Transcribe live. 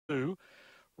2,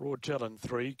 Raw Talon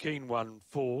 3, Keen 1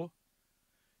 4,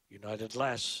 United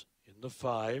Lass in the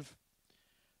 5,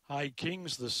 High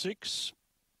Kings the 6,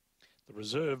 the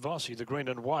reserve Vossi, the green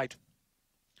and white,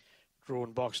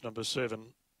 drawn box number 7,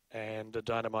 and a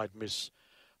Dynamite Miss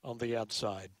on the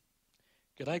outside.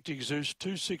 Galactic Zeus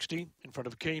 260 in front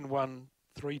of Keen 1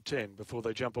 310 before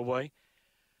they jump away.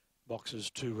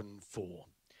 Boxes 2 and 4.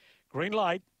 Green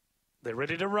light. They're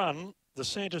ready to run. The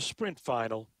Santa Sprint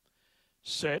final.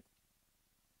 Set.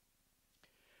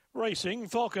 Racing,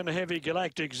 Falcon Heavy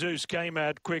Galactic Zeus came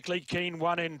out quickly. Keen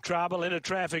 1 in trouble in a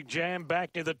traffic jam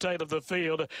back near the tail of the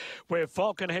field, where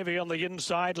Falcon Heavy on the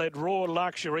inside led Raw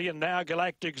Luxury, and now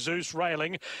Galactic Zeus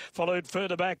railing, followed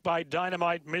further back by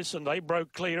Dynamite Miss, and they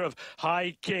broke clear of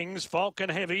High Kings. Falcon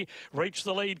Heavy reached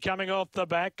the lead coming off the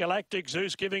back. Galactic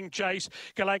Zeus giving chase.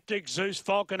 Galactic Zeus,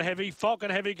 Falcon Heavy,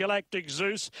 Galactic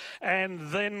Zeus, and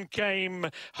then came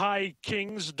High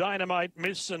Kings, Dynamite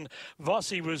Miss, and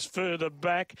Vossi was further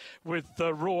back, with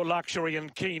Raw Luxury,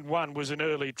 and Keen 1 was in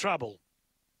early trouble.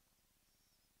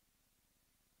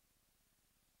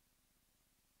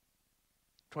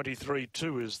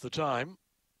 (23:2) is the time.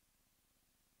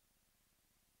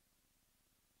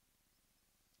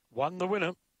 Won the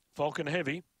winner, Falcon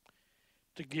Heavy,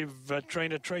 to give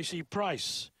trainer Tracy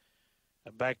Price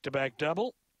a back-to-back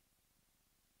double.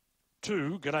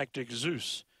 2, Galactic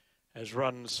Zeus has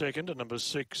run second, and number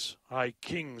 6, High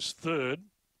Kings third.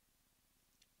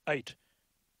 8,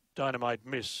 Dynamite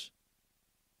Miss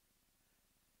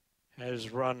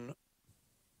has run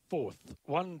fourth.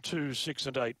 1, 2, 6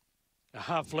 and 8. A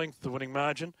half length the winning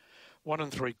margin.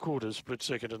 1 3/4 split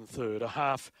second and third. A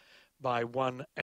half by 1